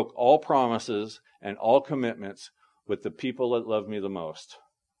 I broke all promises and all commitments with the people that love me the most.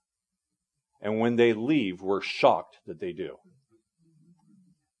 And when they leave, we're shocked that they do.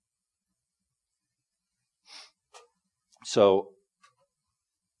 So,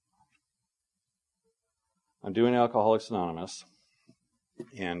 I'm doing Alcoholics Anonymous,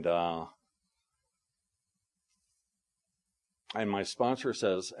 and my sponsor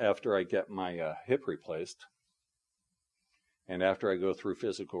says after I get my hip replaced, and after I go through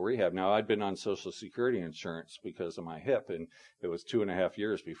physical rehab, now I'd been on Social Security insurance because of my hip, and it was 2.5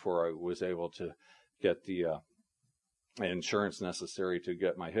 years before I was able to get the insurance necessary to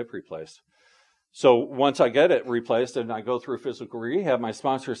get my hip replaced. So once I get it replaced and I go through physical rehab, my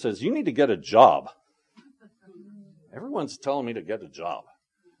sponsor says, you need to get a job. Everyone's telling me to get a job.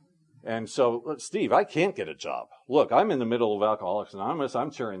 And so, Steve, I can't get a job. Look, I'm in the middle of Alcoholics Anonymous.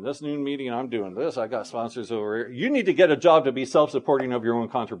 I'm chairing this noon meeting. I'm doing this. I got sponsors over here. You need to get a job to be self-supporting of your own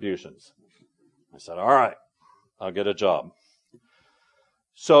contributions. I said, all right, I'll get a job.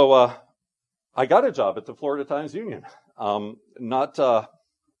 So I got a job at the Florida Times-Union. Not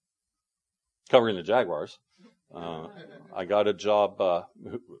covering the Jaguars. I got a job,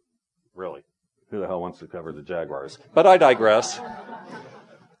 really, who the hell wants to cover the Jaguars? But I digress.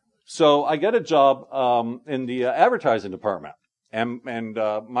 So I get a job in the advertising department. And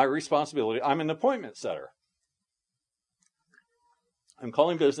my responsibility, I'm an appointment setter. I'm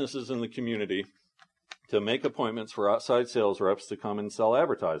calling businesses in the community to make appointments for outside sales reps to come and sell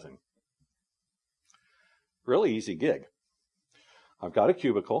advertising. Really easy gig. I've got a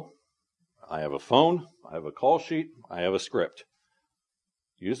cubicle. I have a phone. I have a call sheet. I have a script.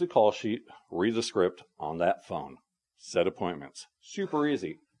 Use the call sheet, read the script on that phone. Set appointments. Super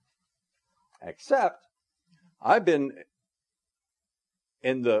easy. Except, I've been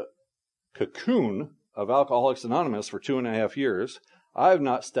in the cocoon of Alcoholics Anonymous for 2.5 years. I've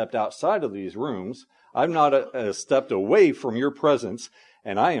not stepped outside of these rooms. I've not stepped away from your presence,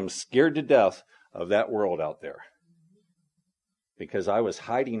 and I am scared to death of that world out there. Because I was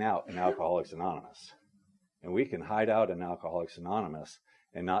hiding out in Alcoholics Anonymous. And we can hide out in Alcoholics Anonymous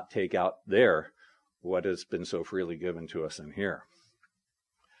and not take out there what has been so freely given to us in here.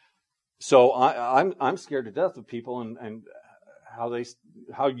 So I'm scared to death of people and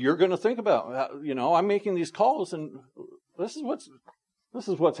how you're going to think about. I'm making these calls, and this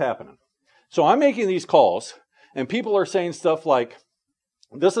is what's happening. So I'm making these calls, and people are saying stuff like,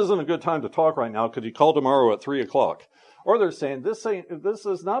 "This isn't a good time to talk right now. Could you call tomorrow at 3:00?" Or they're saying, this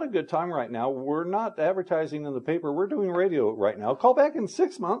is not a good time right now. We're not advertising in the paper. We're doing radio right now. Call back in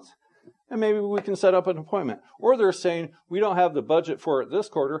 6 months, and maybe we can set up an appointment. Or they're saying, we don't have the budget for it this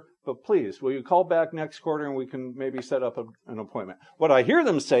quarter, but please, will you call back next quarter and we can maybe set up an appointment. What I hear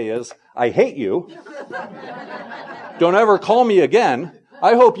them say is, I hate you. Don't ever call me again.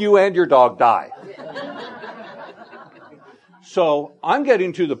 I hope you and your dog die. So I'm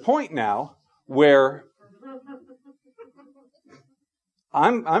getting to the point now where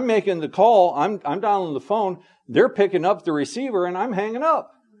I'm making the call, I'm dialing the phone, they're picking up the receiver, and I'm hanging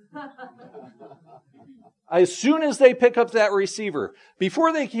up. As soon as they pick up that receiver,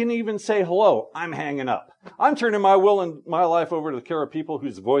 before they can even say hello, I'm hanging up. I'm turning my will and my life over to the care of people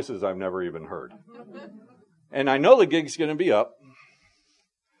whose voices I've never even heard. And I know the gig's going to be up,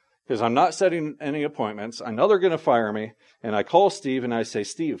 because I'm not setting any appointments. I know they're going to fire me, and I call Steve, and I say,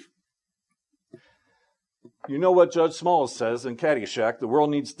 Steve, you know what Judge Smalls says in Caddyshack, the world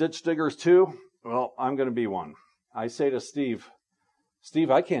needs ditch diggers too? Well, I'm going to be one. I say to Steve,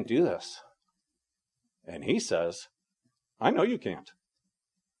 I can't do this. And he says, I know you can't.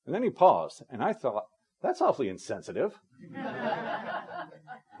 And then he paused, and I thought, that's awfully insensitive.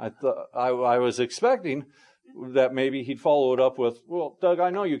 I was expecting that maybe he'd follow it up with, well, Doug, I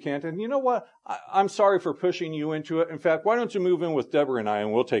know you can't. And you know what? I'm sorry for pushing you into it. In fact, why don't you move in with Deborah and I,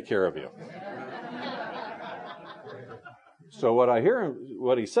 and we'll take care of you. So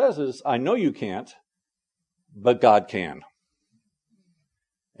what he says is, I know you can't, but God can.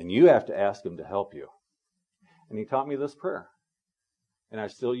 And you have to ask him to help you. And he taught me this prayer. And I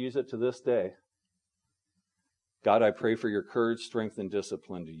still use it to this day. God, I pray for your courage, strength, and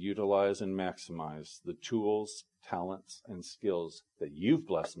discipline to utilize and maximize the tools, talents, and skills that you've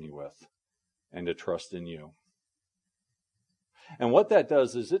blessed me with, and to trust in you. And what that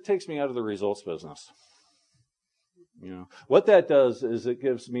does is it takes me out of the results business. What that does is it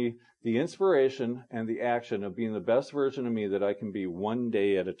gives me the inspiration and the action of being the best version of me that I can be one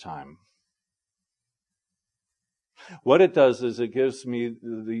day at a time. What it does is it gives me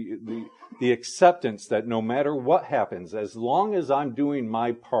the acceptance that no matter what happens, as long as I'm doing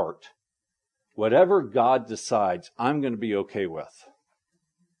my part, whatever God decides, I'm going to be okay with.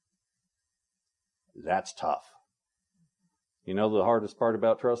 That's tough. You know the hardest part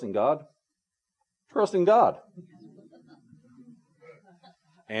about trusting God? Trusting God.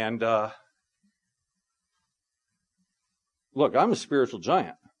 And look, I'm a spiritual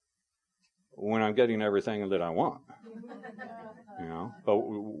giant when I'm getting everything that I want. But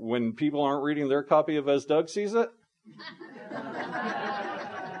when people aren't reading their copy of As Doug Sees It,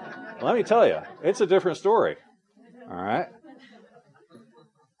 let me tell you, it's a different story. All right?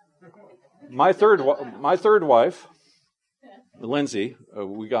 My third wife, Lindsay,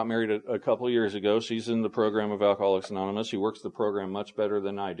 we got married a couple of years ago. She's in the program of Alcoholics Anonymous. She works the program much better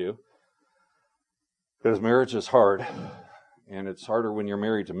than I do. Because marriage is hard, and it's harder when you're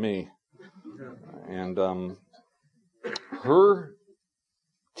married to me. And her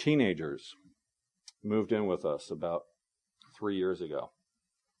teenagers moved in with us about 3 years ago.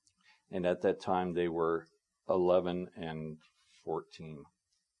 And at that time, they were 11 and 14.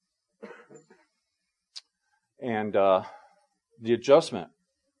 And the adjustment's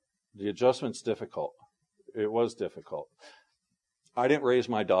difficult. It was difficult. I didn't raise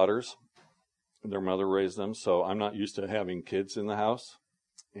my daughters. Their mother raised them, so I'm not used to having kids in the house.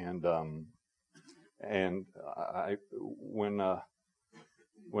 And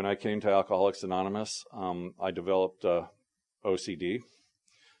when I came to Alcoholics Anonymous, I developed OCD.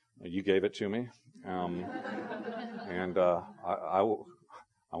 You gave it to me, and I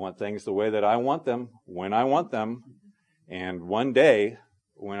want things the way that I want them, when I want them. And one day,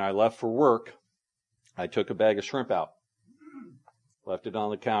 when I left for work, I took a bag of shrimp out, left it on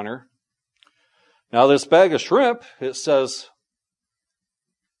the counter. Now this bag of shrimp, it says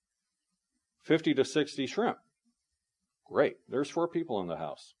 50 to 60 shrimp. Great. There's 4 people in the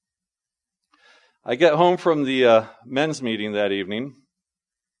house. I get home from the men's meeting that evening,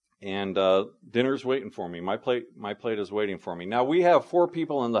 and dinner's waiting for me. My plate is waiting for me. Now we have 4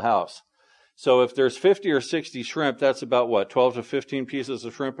 people in the house. So if there's 50 or 60 shrimp, that's about what, 12 to 15 pieces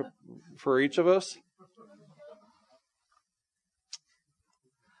of shrimp for each of us?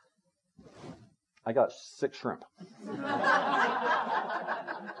 I got 6 shrimp.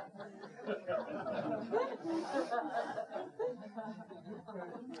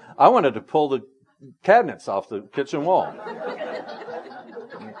 I wanted to pull the cabinets off the kitchen wall.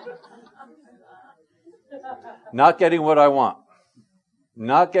 Not getting what I want.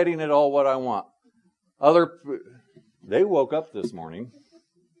 Not getting at all what I want. They woke up this morning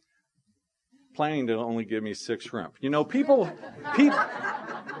planning to only give me 6 shrimp. You know, people,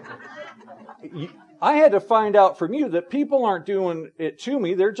 I had to find out from you that people aren't doing it to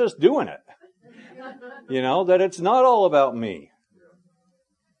me, they're just doing it. You know, that it's not all about me.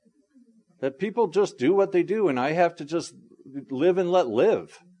 That people just do what they do, and I have to just live and let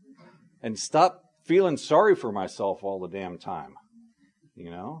live. And stop feeling sorry for myself all the damn time. You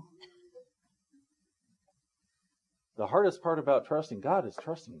know? The hardest part about trusting God is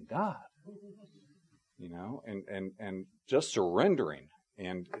trusting God. You know, and just surrendering.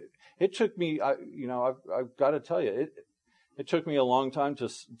 And it took me, I've got to tell you, it took me a long time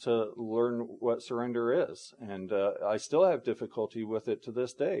to learn what surrender is. And I still have difficulty with it to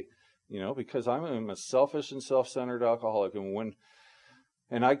this day, you know, because I'm a selfish and self-centered alcoholic.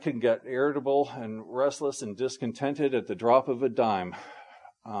 And I can get irritable and restless and discontented at the drop of a dime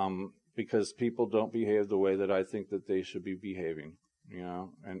because people don't behave the way that I think that they should be behaving, you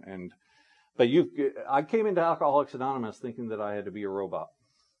know. But I came into Alcoholics Anonymous thinking that I had to be a robot,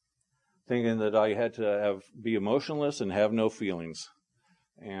 thinking that I had to be emotionless and have no feelings.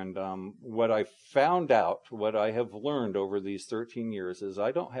 And what I found out, what I have learned over these 13 years is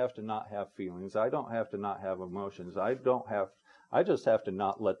I don't have to not have feelings. I don't have to not have emotions. I just have to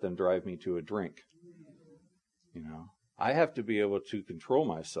not let them drive me to a drink. You know, I have to be able to control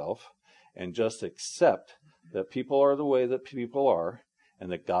myself and just accept that people are the way that people are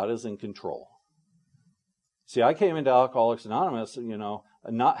and that God is in control. See, I came into Alcoholics Anonymous, you know,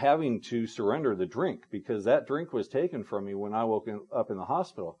 not having to surrender the drink because that drink was taken from me when I woke up in the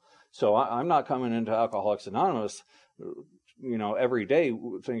hospital. So I'm not coming into Alcoholics Anonymous, you know, every day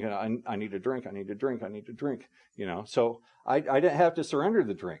thinking I need a drink, I need a drink, I need a drink, you know. So I didn't have to surrender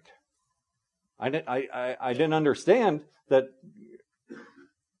the drink. I didn't understand that,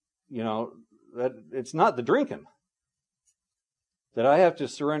 you know, that it's not the drinking. That I have to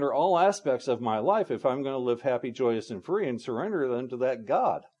surrender all aspects of my life if I'm going to live happy, joyous, and free and surrender them to that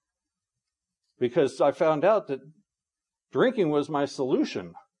God. Because I found out that drinking was my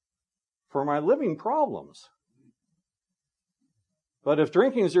solution for my living problems. But if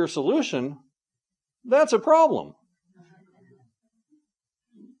drinking is your solution, that's a problem.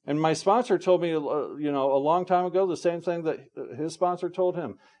 And my sponsor told me, you know, a long time ago, the same thing that his sponsor told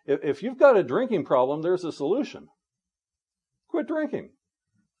him. If you've got a drinking problem, there's a solution. Quit drinking.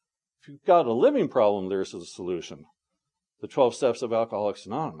 If you've got a living problem, there's a solution. The 12 Steps of Alcoholics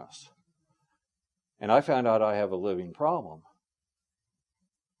Anonymous. And I found out I have a living problem.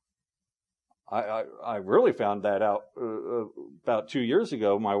 I really found that out about 2 years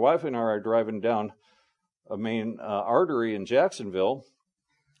ago. My wife and I are driving down a main artery in Jacksonville.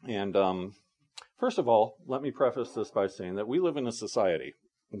 And first of all, let me preface this by saying that we live in a society.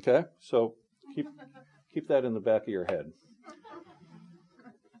 Okay? So keep that in the back of your head.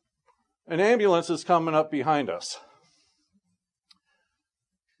 An ambulance is coming up behind us.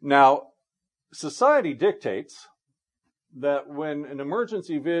 Now, society dictates that when an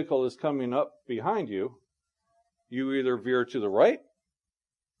emergency vehicle is coming up behind you, you either veer to the right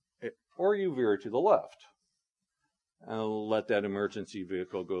or you veer to the left and let that emergency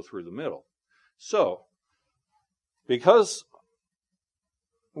vehicle go through the middle. So, because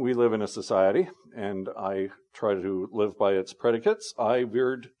we live in a society, and I try to live by its predicates, I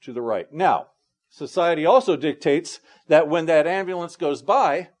veered to the right. Now, society also dictates that when that ambulance goes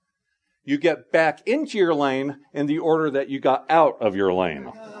by, you get back into your lane in the order that you got out of your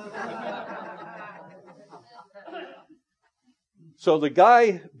lane. So the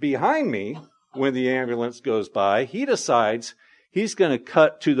guy behind me, when the ambulance goes by, he decides he's going to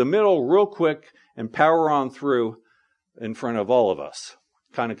cut to the middle real quick and power on through in front of all of us.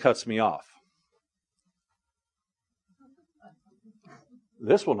 Kind of cuts me off.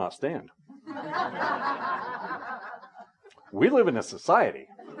 This will not stand. We live in a society.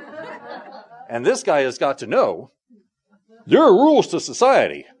 And this guy has got to know there are rules to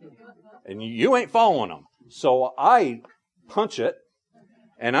society. And you ain't following them. So I punch it.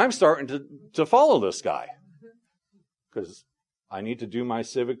 And I'm starting to follow this guy. Because I need to do my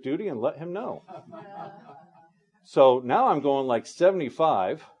civic duty and let him know. So now I'm going like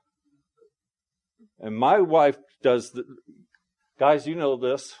 75. And my wife does the... Guys, you know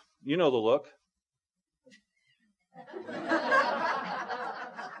this. You know the look.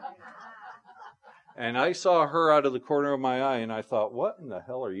 And I saw her out of the corner of my eye, and I thought, what in the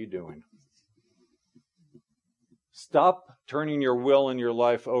hell are you doing? Stop turning your will and your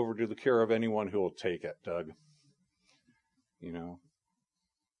life over to the care of anyone who will take it, Doug. You know,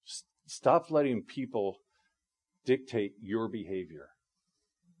 stop letting people dictate your behavior.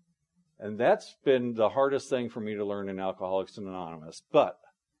 And that's been the hardest thing for me to learn in Alcoholics Anonymous. But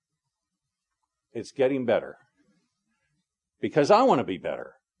it's getting better. Because I want to be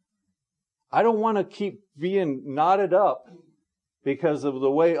better. I don't want to keep being knotted up because of the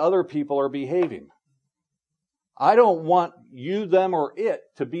way other people are behaving. I don't want you, them, or it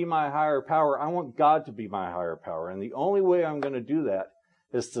to be my higher power. I want God to be my higher power. And the only way I'm going to do that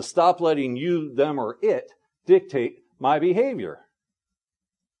is to stop letting you, them, or it dictate my behavior.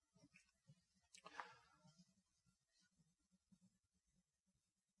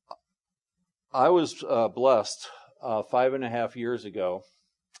 I was blessed 5.5 years ago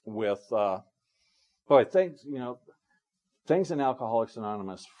with, things in Alcoholics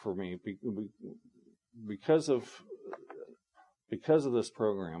Anonymous for me because of this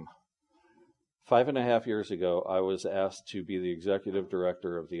program. 5.5 years ago, I was asked to be the executive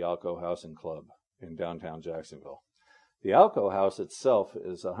director of the Alco Housing Club in downtown Jacksonville. The Alco House itself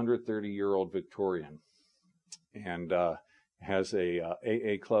is a 130-year-old Victorian and has a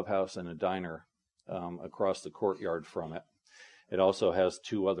AA clubhouse and a diner across the courtyard from it. It also has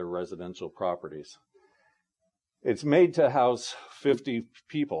 2 other residential properties. It's made to house 50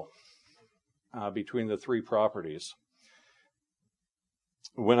 people between the 3 properties.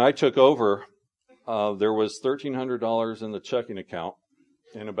 When I took over, there was $1,300 in the checking account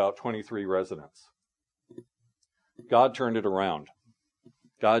and about 23 residents. God turned it around.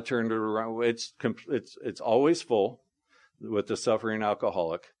 God turned it around. It's always full with the suffering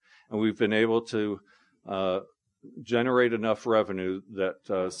alcoholic, and we've been able to generate enough revenue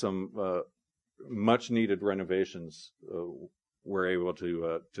that some much needed renovations were able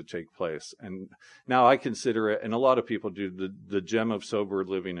to take place. And now I consider it, and a lot of people do, the gem of sober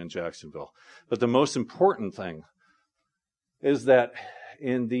living in Jacksonville. But the most important thing is that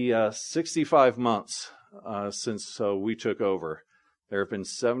in the 65 months since we took over, there have been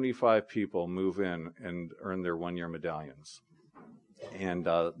 75 people move in and earn their 1-year medallions. And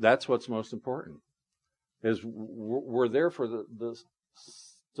that's what's most important, is we're there for the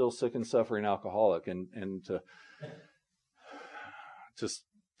still sick and suffering alcoholic, and to just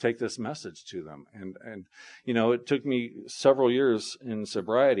take this message to them. And it took me several years in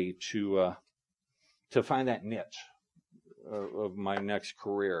sobriety to find that niche of my next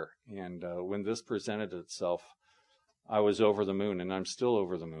career. And when this presented itself, I was over the moon, and I'm still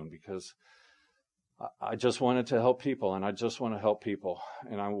over the moon, because I just wanted to help people, and I just want to help people,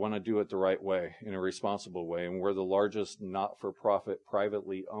 and I want to do it the right way, in a responsible way. And we're the largest not-for-profit,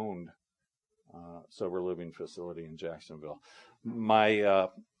 privately owned sober living facility in Jacksonville. My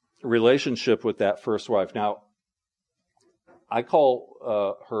relationship with that first wife, now, I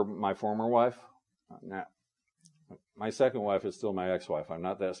call her my former wife. Now, my second wife is still my ex-wife. I'm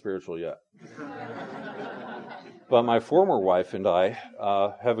not that spiritual yet. But my former wife and I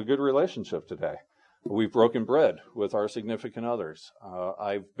have a good relationship today. We've broken bread with our significant others.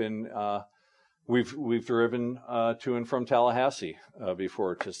 We've driven to and from Tallahassee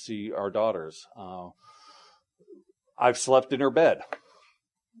before to see our daughters. I've slept in her bed.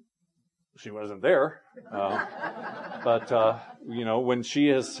 She wasn't there, but when she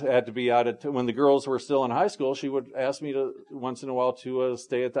has had to be out when the girls were still in high school, she would ask me to once in a while to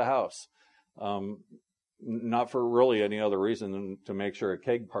stay at the house. Not for really any other reason than to make sure a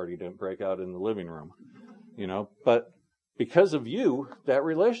keg party didn't break out in the living room, But because of you, that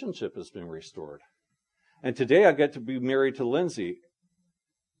relationship has been restored. And today I get to be married to Lindsay,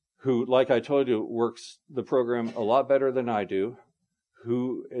 who, like I told you, works the program a lot better than I do,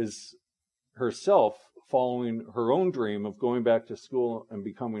 who is herself following her own dream of going back to school and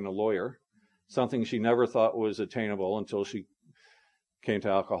becoming a lawyer, something she never thought was attainable until she came to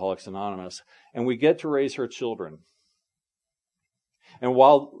Alcoholics Anonymous. And we get to raise her children. And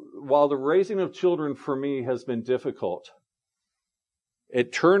while the raising of children for me has been difficult,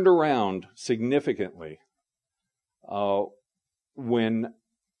 It turned around significantly when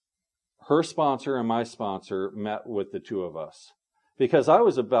her sponsor and my sponsor met with the two of us. Because I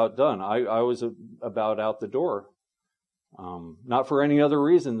was about done. I was about out the door. Not for any other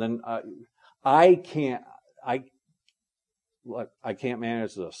reason than I can't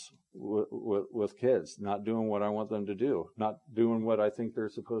manage this with kids, not doing what I want them to do, not doing what I think they're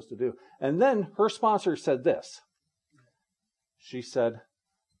supposed to do. And then her sponsor said this. She said,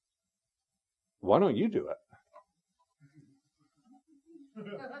 "Why don't you do it?"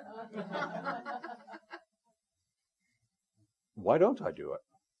 Why don't I do it?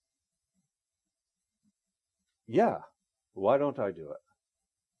 Yeah, why don't I do it?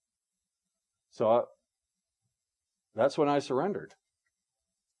 So that's when I surrendered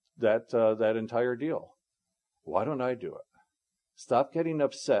that entire deal. Why don't I do it? Stop getting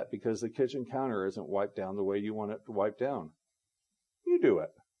upset because the kitchen counter isn't wiped down the way you want it to wipe down. You do it.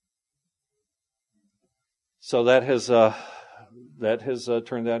 So that has turned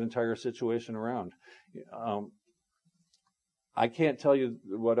that entire situation around. I can't tell you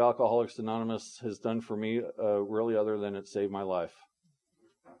what Alcoholics Anonymous has done for me, really, other than it saved my life.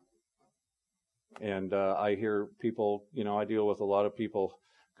 And I hear people, I deal with a lot of people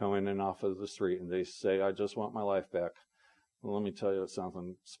coming in off of the street, and they say, "I just want my life back." Well, let me tell you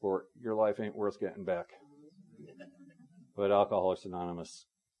something, sport. Your life ain't worth getting back. But Alcoholics Anonymous,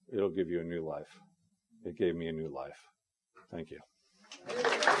 it'll give you a new life. It gave me a new life. Thank you.